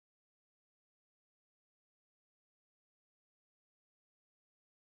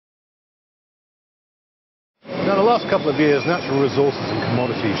Now, the last couple of years, natural resources and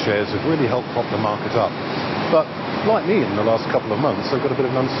commodity shares have really helped prop the market up. But, like me in the last couple of months, I've got a bit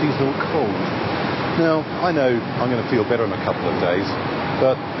of an unseasonal cold. Now, I know I'm going to feel better in a couple of days,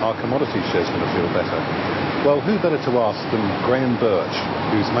 but our commodity share's going to feel better. Well, who better to ask than Graham Birch,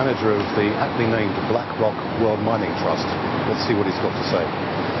 who's manager of the aptly named BlackRock World Mining Trust. Let's see what he's got to say.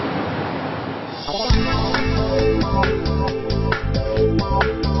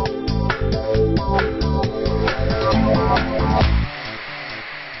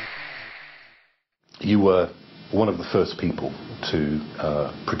 You were one of the first people to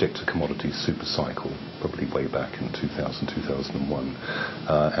predict a commodity super cycle, probably way back in 2000, 2001.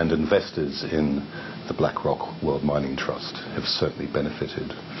 And investors in the BlackRock World Mining Trust have certainly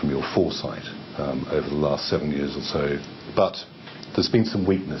benefited from your foresight over the last 7 years or so. But there's been some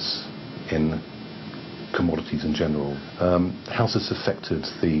weakness in commodities in general. How's this affected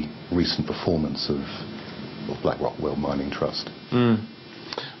the recent performance of BlackRock World Mining Trust?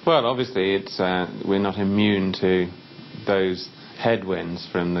 Well, obviously, we're not immune to those headwinds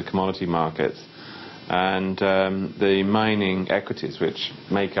from the commodity markets. And the mining equities, which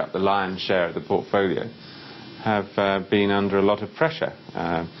make up the lion's share of the portfolio, have been under a lot of pressure.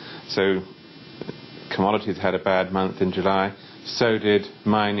 So commodities had a bad month in July, so did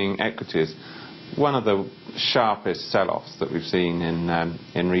mining equities. One of the sharpest sell-offs that we've seen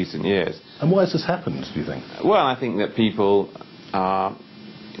in recent years. And why has this happened, do you think? Well, I think that people are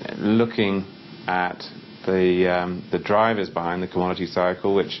looking at the drivers behind the commodity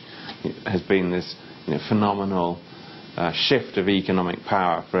cycle, which has been this phenomenal shift of economic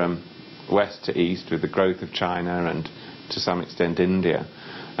power from west to east with the growth of China and to some extent India.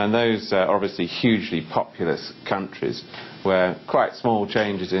 And those are obviously hugely populous countries where quite small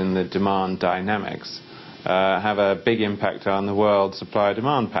changes in the demand dynamics have a big impact on the world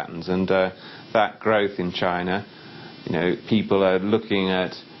supply-demand patterns. And that growth in China, people are looking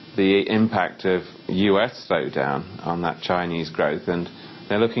at the impact of US slowdown on that Chinese growth, and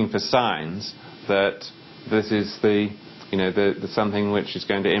they're looking for signs that this is the something which is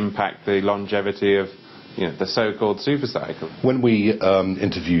going to impact the longevity of the so-called super cycle. When we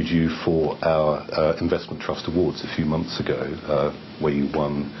interviewed you for our Investment Trust Awards a few months ago, where you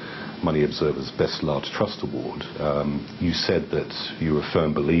won Money Observer's Best Large Trust Award, you said that you were a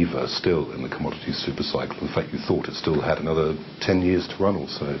firm believer still in the commodity super cycle. In fact, you thought it still had another 10 years to run or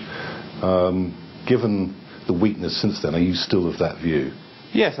so. Given the weakness since then, are you still of that view?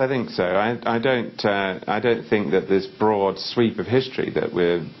 Yes, I think so. I don't think that this broad sweep of history that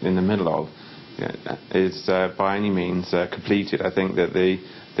we're in the middle of is by any means completed. I think that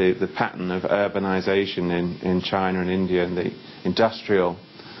the pattern of urbanization in China and India and the industrial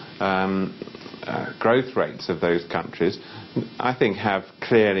growth rates of those countries, I think, have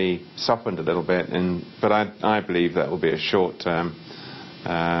clearly softened a little bit. But I believe that will be a short-term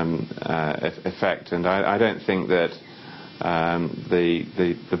effect, and I don't think that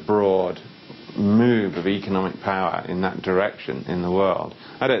the broad move of economic power in that direction in the world,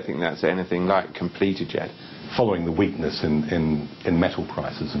 I don't think that's anything like completed yet. Following the weakness in metal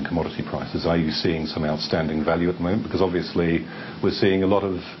prices and commodity prices, are you seeing some outstanding value at the moment? Because obviously we're seeing a lot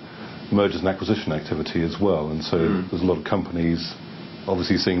of mergers and acquisition activity as well, and so there's a lot of companies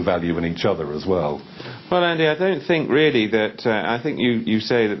obviously seeing value in each other as well. Well, Andy, I don't think really that... I think you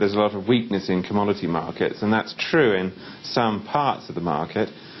say that there's a lot of weakness in commodity markets, and that's true in some parts of the market,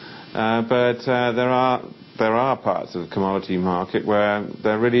 but there are parts of the commodity market where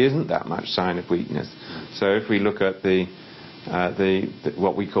there really isn't that much sign of weakness. So if we look at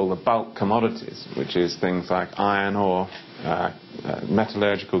what we call the bulk commodities, which is things like iron ore,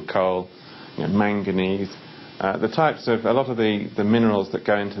 metallurgical coal, manganese, the types of a lot of the minerals that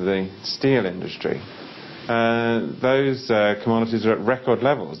go into the steel industry, those commodities are at record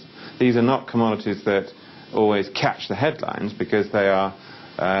levels. These are not commodities that always catch the headlines because they are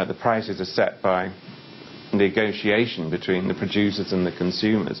the prices are set by negotiation between the producers and the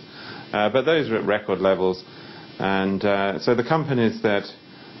consumers, but those are at record levels. And so the companies that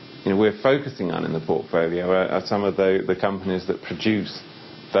we're focusing on in the portfolio are some of the companies that produce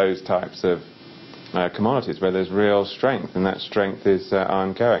those types of commodities where there's real strength, and that strength is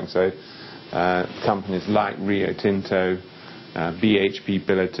ongoing. So companies like Rio Tinto, BHP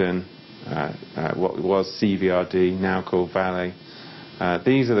Billiton, what was CVRD, now called Vale,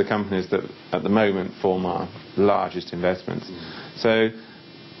 these are the companies that at the moment form our largest investments. So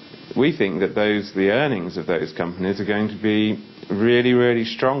we think that the earnings of those companies are going to be really, really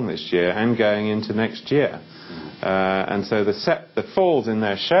strong this year and going into next year. And so the falls in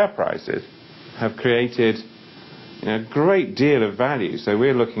their share prices have created a great deal of value. So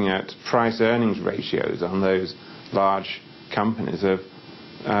we're looking at price-earnings ratios on those large companies of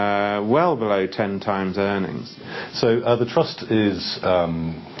well below 10 times earnings. So the trust is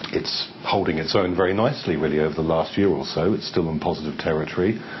it's holding its own very nicely really over the last year or so. It's still in positive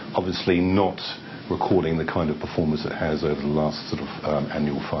territory, obviously not recording the kind of performance it has over the last sort of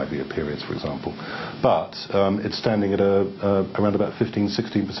annual 5-year periods, for example. But it's standing at around about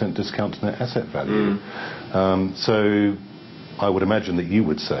 15-16% discount to net asset value. So I would imagine that you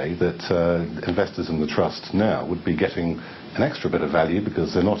would say that investors in the trust now would be getting an extra bit of value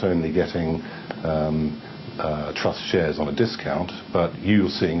because they're not only getting trust shares on a discount, but you're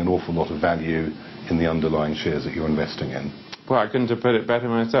seeing an awful lot of value in the underlying shares that you're investing in. Well, I couldn't have put it better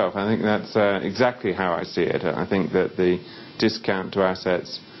myself. I think that's exactly how I see it. I think that the discount to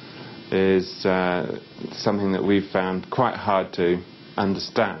assets is something that we've found quite hard to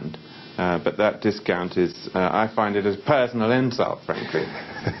understand. But that discount is, I find it as a personal insult, frankly.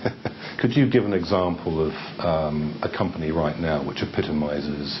 Could you give an example of a company right now which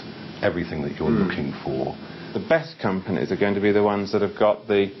epitomises everything that you're looking for? The best companies are going to be the ones that have got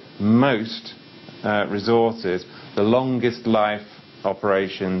the most resources, the longest life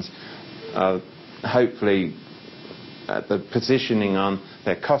operations, hopefully the positioning on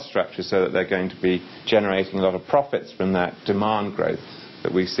their cost structure so that they're going to be generating a lot of profits from that demand growth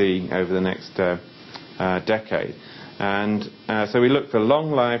that we see over the next decade. And so we look for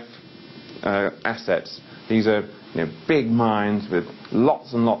long life assets. These are big mines with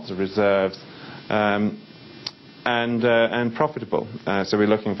lots and lots of reserves and profitable. So we're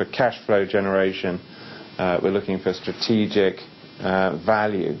looking for cash flow generation. We're looking for strategic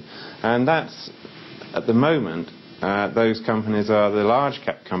value. And that's, at the moment, those companies are the large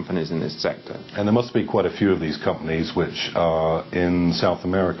cap companies in this sector. And there must be quite a few of these companies which are in South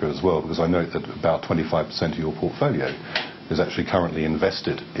America as well, because I note that about 25% of your portfolio is actually currently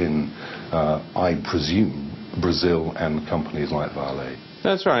invested in, I presume, Brazil and companies like Vale.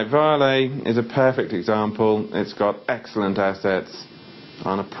 That's right. Vale is a perfect example. It's got excellent assets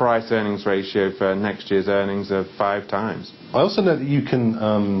on a price-earnings ratio for next year's earnings of 5 times. I also know that you can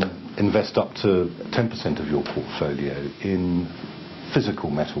invest up to 10% of your portfolio in physical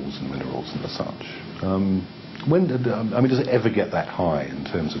metals and minerals and such. Does it ever get that high in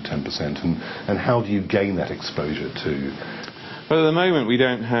terms of 10%? And how do you gain that exposure to? Well, at the moment we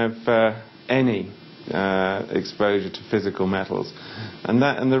don't have any exposure to physical metals,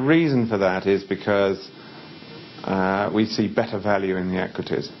 and the reason for that is because we see better value in the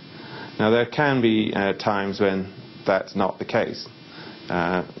equities. Now there can be times when that's not the case.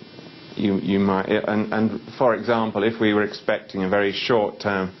 You might, and for example, if we were expecting a very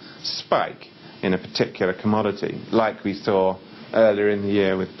short-term spike in a particular commodity, like we saw earlier in the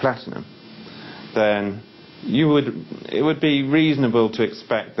year with platinum, then it would be reasonable to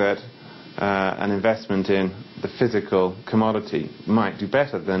expect that an investment in the physical commodity might do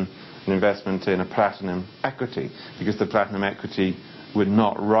better than an investment in a platinum equity, because the platinum equity would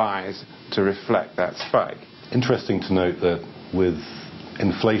not rise to reflect that spike. Interesting to note that with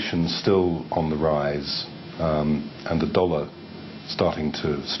inflation still on the rise and the dollar starting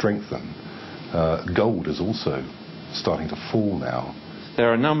to strengthen, gold is also starting to fall now. There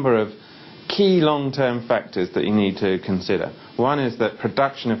are a number of key long-term factors that you need to consider. One is that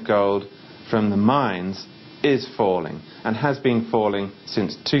production of gold from the mines is falling and has been falling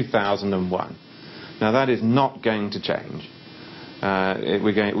since 2001. Now that is not going to change.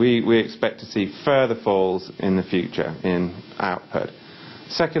 We expect to see further falls in the future in output.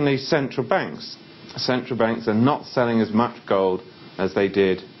 Secondly, central banks. Central banks are not selling as much gold as they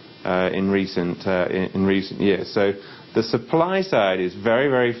did in recent years. So the supply side is very,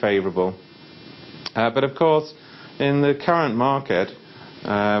 very favourable. But of course, in the current market,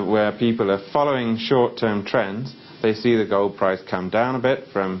 where people are following short-term trends, they see the gold price come down a bit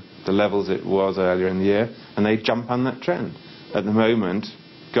from the levels it was earlier in the year, and they jump on that trend. At the moment,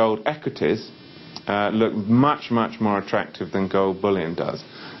 gold equities look much, much more attractive than gold bullion does.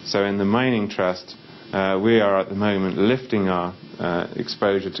 So in the mining trust, we are at the moment lifting our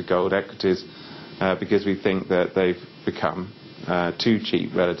exposure to gold equities because we think that they've become too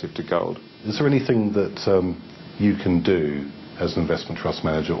cheap relative to gold. Is there anything that you can do as an investment trust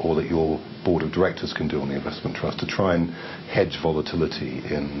manager, or that your board of directors can do on the investment trust to try and hedge volatility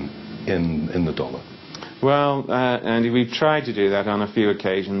in the dollar? Well, Andy, we've tried to do that on a few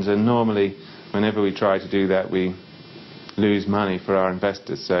occasions, and normally whenever we try to do that we lose money for our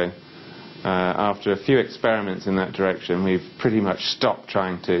investors. So after a few experiments in that direction, we've pretty much stopped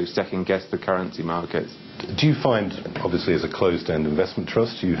trying to second guess the currency markets. Do you find, obviously as a closed-end investment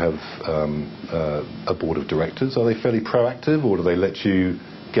trust, you have a board of directors? Are they fairly proactive, or do they let you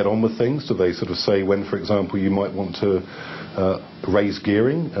get on with things? Do they sort of say when, for example, you might want to raise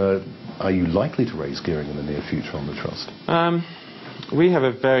gearing? Are you likely to raise gearing in the near future on the trust? We have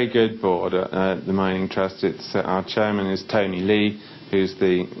a very good board at the Mining Trust. Our chairman is Tony Lee, who's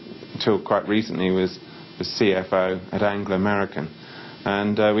until quite recently was the CFO at Anglo American.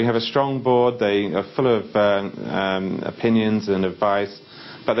 And we have a strong board. They are full of opinions and advice,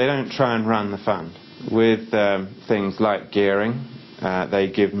 but they don't try and run the fund. With things like gearing,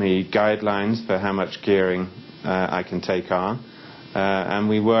 they give me guidelines for how much gearing I can take on, and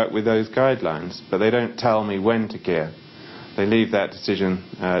we work with those guidelines, but they don't tell me when to gear. They leave that decision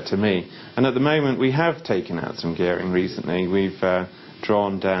to me. And at the moment we have taken out some gearing recently. We've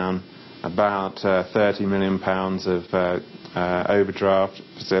drawn down about £30 million of overdraft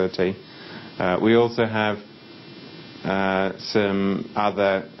facility. We also have some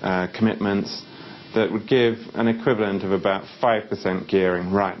other commitments that would give an equivalent of about 5%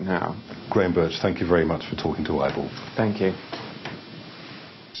 gearing right now. Graham Birch, thank you very much for talking to Eyeball. Thank you.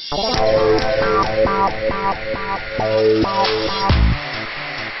 Thank you.